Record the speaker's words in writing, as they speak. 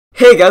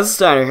Hey guys,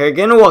 Steiner here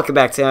again, and welcome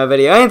back to my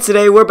video, and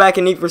today we're back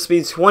in Need for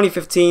Speed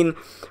 2015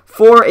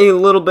 for a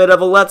little bit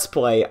of a Let's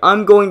Play.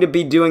 I'm going to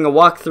be doing a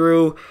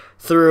walkthrough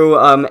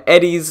through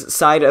Eddie's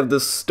side of the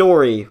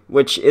story,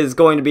 which is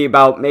going to be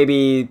about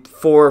maybe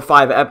 4 or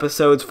 5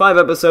 episodes, 5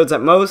 episodes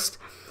at most.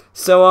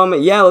 So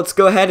yeah, let's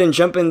go ahead and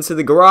jump into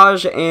the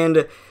garage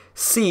and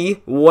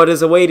see what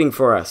is awaiting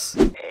for us.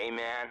 Hey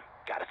man,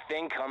 got a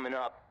thing coming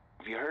up.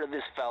 Have you heard of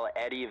this fella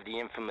Eddie of the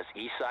infamous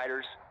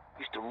Eastsiders?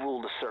 Used to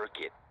rule the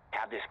circuit.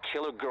 Had this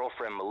killer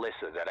girlfriend,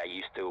 Melissa, that I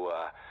used to,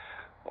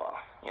 well,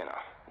 you know,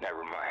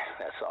 never mind.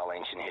 That's all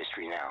ancient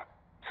history now.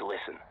 So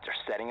listen,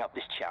 they're setting up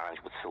this challenge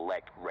with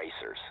select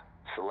racers.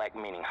 Select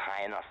meaning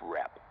high enough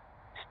rep.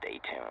 Stay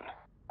tuned.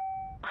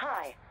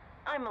 Hi,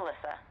 I'm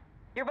Melissa.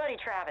 Your buddy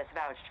Travis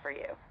vouched for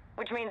you,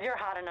 which means you're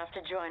hot enough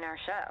to join our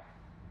show.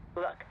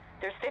 Look,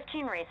 there's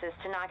 15 races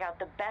to knock out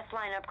the best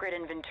lineup grid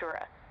in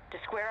Ventura, to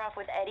square off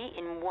with Eddie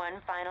in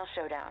one final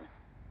showdown.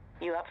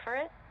 You up for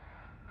it?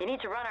 You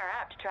need to run our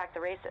app to track the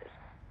races.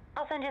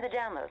 I'll send you the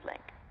download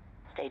link.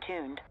 Stay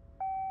tuned.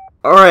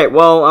 Alright,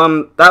 well,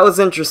 that was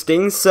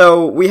interesting.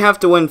 So, we have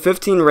to win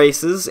 15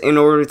 races in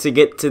order to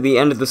get to the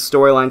end of the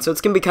storyline. So, it's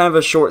going to be kind of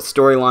a short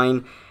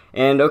storyline.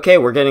 And, okay,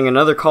 we're getting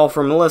another call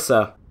from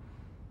Melissa.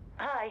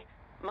 Hi,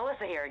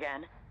 Melissa here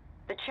again.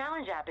 The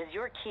challenge app is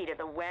your key to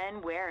the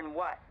when, where, and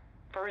what,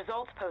 for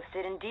results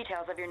posted and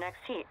details of your next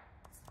heat.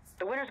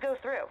 The winners go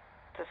through.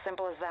 It's as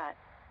simple as that.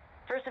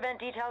 First event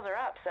details are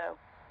up, so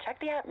check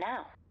the app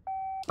now.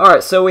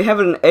 Alright, so we have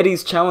an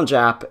Eddie's Challenge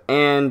app,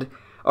 and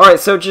alright,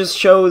 so it just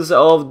shows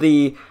all of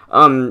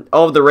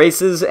the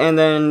races, and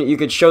then you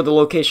could show the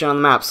location on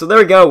the map. So there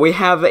we go, we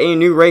have a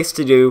new race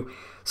to do.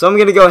 So I'm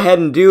gonna go ahead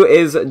and do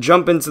is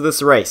jump into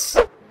this race.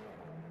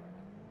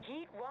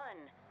 Heat 1,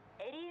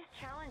 Eddie's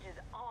Challenge is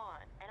on,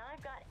 and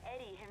I've got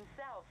Eddie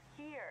himself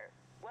here.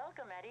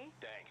 Welcome, Eddie.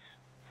 Thanks.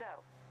 So,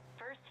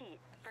 first heat,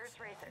 first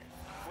racers.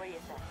 What do you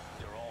think?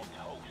 They're all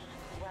toast.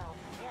 Well,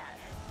 yes.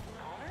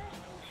 Connors?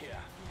 Yeah.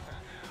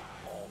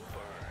 All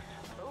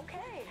burned.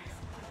 Okay,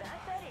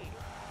 that's Eddie.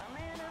 A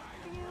man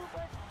of few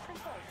but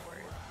precise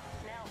words.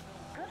 Now,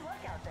 good luck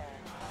out there.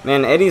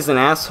 Man, Eddie's an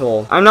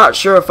asshole. I'm not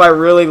sure if I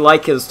really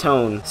like his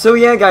tone. So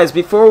yeah, guys,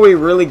 before we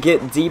really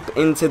get deep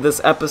into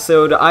this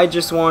episode, I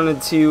just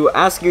wanted to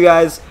ask you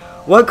guys,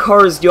 what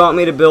cars do you want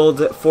me to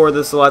build for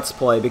this Let's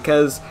Play?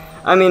 Because,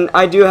 I mean,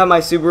 I do have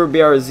my Subaru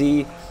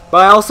BRZ, but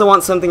I also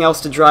want something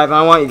else to drive, and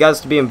I want you guys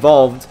to be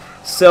involved.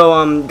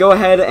 So, go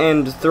ahead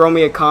and throw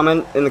me a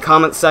comment in the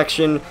comment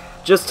section,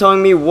 just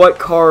telling me what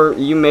car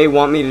you may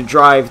want me to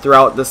drive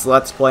throughout this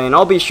Let's Play, and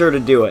I'll be sure to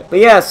do it. But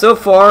yeah, so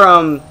far,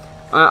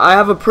 I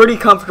have a pretty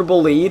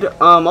comfortable lead.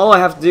 All I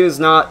have to do is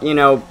not, you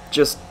know,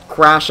 just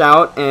crash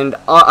out, and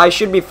I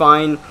should be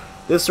fine.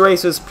 This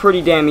race was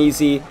pretty damn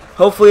easy.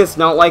 Hopefully it's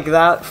not like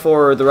that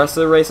for the rest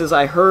of the races.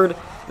 I heard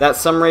that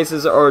some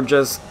races are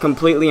just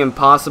completely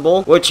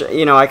impossible, which,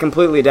 you know, I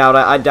completely doubt.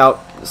 I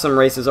doubt some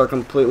races are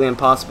completely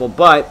impossible,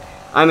 but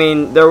I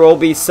mean, there will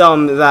be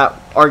some that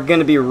are going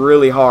to be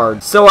really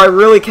hard. So I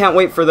really can't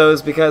wait for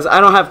those, because I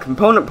don't have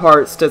component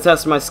parts to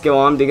test my skill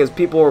on, because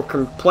people were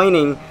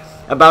complaining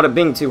about it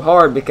being too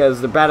hard because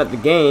they're bad at the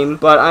game.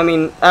 But I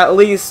mean, at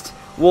least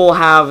we'll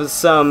have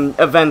some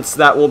events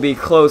that will be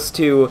close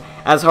to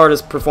as hard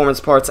as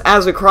performance parts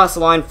as we cross the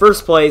line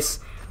first place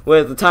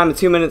with a time of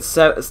 2 minutes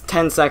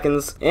 10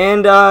 seconds.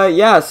 And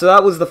yeah, so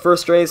that was the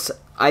first race.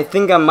 I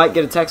think I might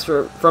get a text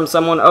from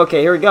someone.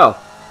 Okay, here we go.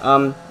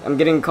 I'm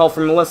getting a call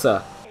from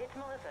Melissa. It's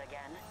Melissa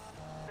again.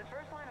 The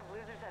first line of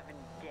losers have been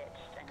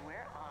ditched, and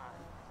we're on.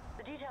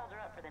 The details are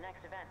up for the next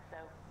event, so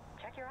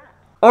check your app.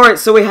 Alright,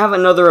 so we have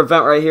another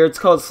event right here. It's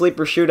called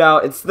Sleeper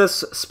Shootout. It's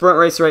this sprint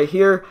race right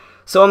here.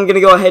 So I'm going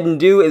to go ahead and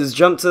do is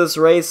jump to this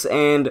race,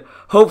 and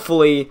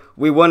hopefully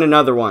we win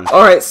another one.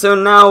 Alright, so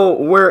now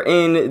we're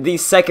in the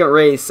second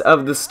race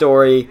of the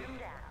story.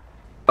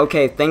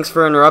 Okay, thanks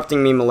for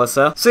interrupting me,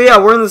 Melissa. So yeah,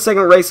 we're in the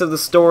second race of the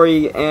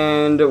story,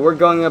 and we're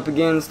going up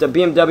against a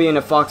BMW and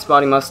a Fox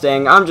Body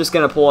Mustang. I'm just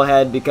going to pull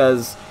ahead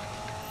because,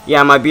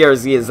 yeah, my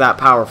BRZ is that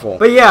powerful.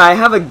 But yeah, I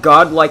have a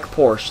godlike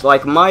Porsche.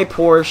 Like, my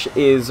Porsche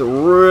is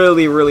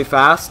really, really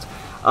fast.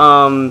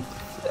 And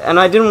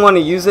I didn't want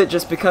to use it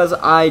just because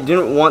I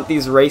didn't want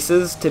these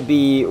races to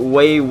be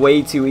way,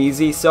 way too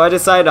easy. So I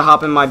decided to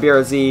hop in my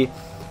BRZ.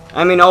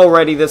 I mean,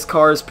 already this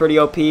car is pretty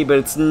OP, but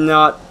it's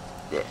not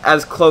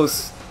as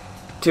close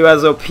to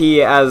as OP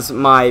as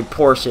my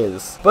Porsche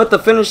is. But the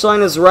finish line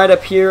is right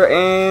up here,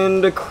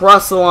 and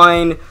across the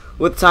line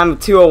with time of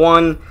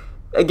 2:01.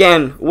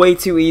 Again, way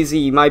too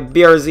easy. My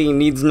BRZ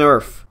needs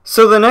nerf.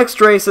 So the next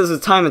race is a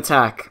time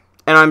attack,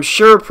 and I'm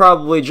sure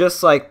probably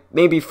just like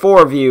maybe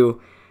 4 of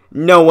you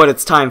know what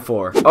it's time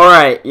for.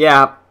 Alright,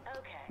 yeah,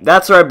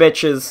 that's right,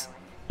 bitches.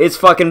 It's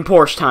fucking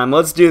Porsche time.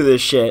 Let's do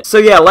this shit. So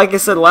yeah, like I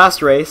said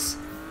last race,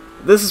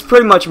 this is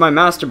pretty much my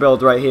master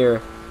build right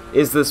here,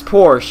 is this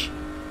Porsche.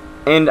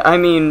 And I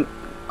mean,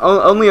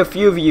 only a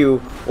few of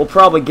you will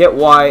probably get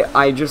why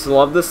I just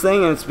love this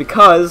thing, and it's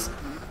because,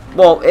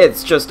 well,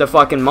 it's just a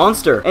fucking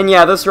monster. And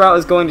yeah, this route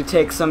is going to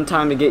take some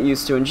time to get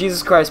used to, and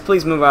Jesus Christ,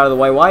 please move out of the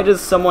way. Why does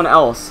someone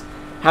else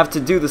have to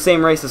do the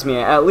same race as me.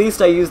 At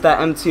least I used that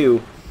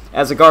M2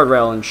 as a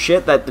guardrail, and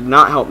shit, that did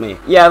not help me.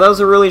 Yeah, that was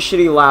a really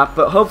shitty lap,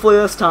 but hopefully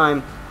this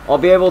time I'll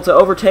be able to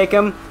overtake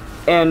him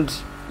and,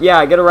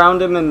 yeah, get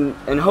around him,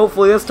 and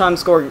hopefully this time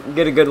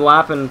get a good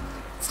lap. And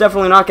it's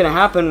definitely not going to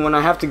happen when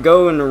I have to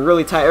go in a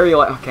really tight area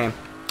like, okay.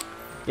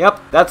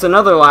 Yep, that's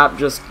another lap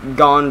just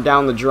gone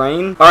down the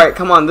drain. Alright,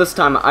 come on, this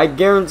time, I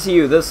guarantee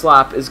you this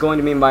lap is going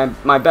to be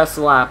my best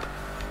lap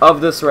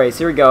of this race.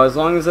 Here we go, as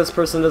long as this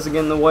person doesn't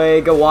get in the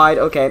way, go wide,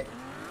 okay.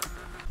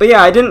 But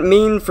yeah, I didn't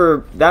mean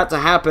for that to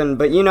happen,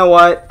 but you know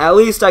what? At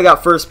least I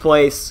got first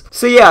place.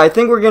 So yeah, I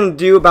think we're going to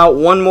do about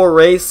one more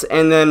race,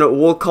 and then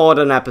we'll call it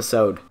an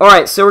episode.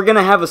 Alright, so we're going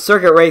to have a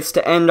circuit race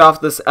to end off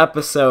this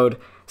episode.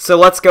 So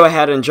let's go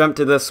ahead and jump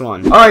to this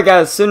one. Alright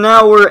guys, so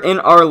now we're in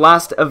our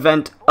last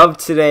event of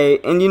today,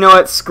 and you know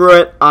what? Screw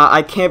it.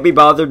 I can't be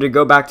bothered to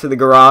go back to the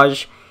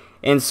garage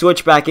and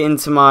switch back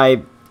into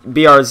my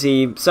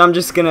BRZ, so I'm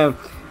just going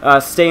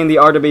to stay in the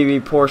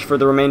RWB Porsche for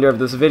the remainder of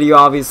this video,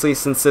 obviously,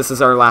 since this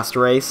is our last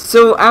race.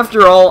 So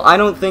after all, I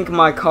don't think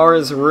my car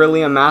is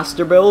really a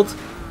master build,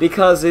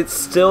 because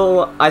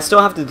I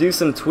still have to do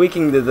some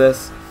tweaking to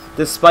this,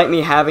 despite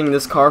me having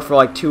this car for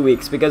like 2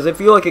 weeks. Because if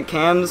you look at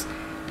cams,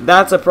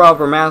 that's a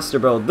proper master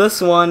build. This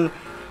one,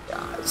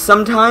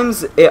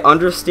 sometimes it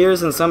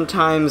understeers and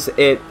sometimes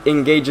it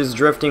engages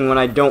drifting when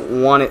I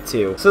don't want it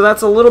to. So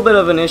that's a little bit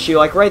of an issue.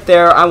 Like right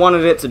there, I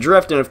wanted it to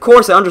drift, and of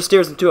course it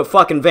understeers into a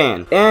fucking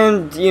van.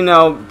 And, you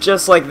know,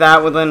 just like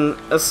that, within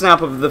a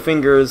snap of the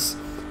fingers,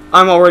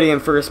 I'm already in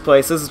first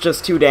place. This is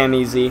just too damn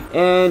easy.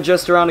 And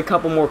just around a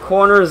couple more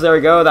corners, there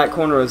we go. That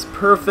corner is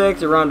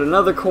perfect. Around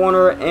another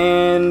corner,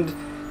 and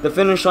the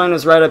finish line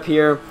is right up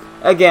here.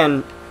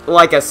 Again,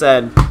 like I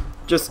said,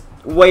 just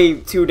way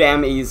too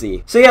damn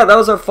easy. So yeah, that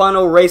was our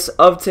final race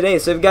of today.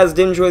 So if you guys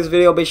did enjoy this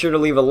video, be sure to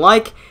leave a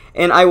like,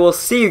 and I will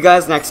see you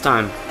guys next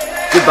time.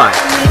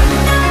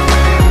 Goodbye.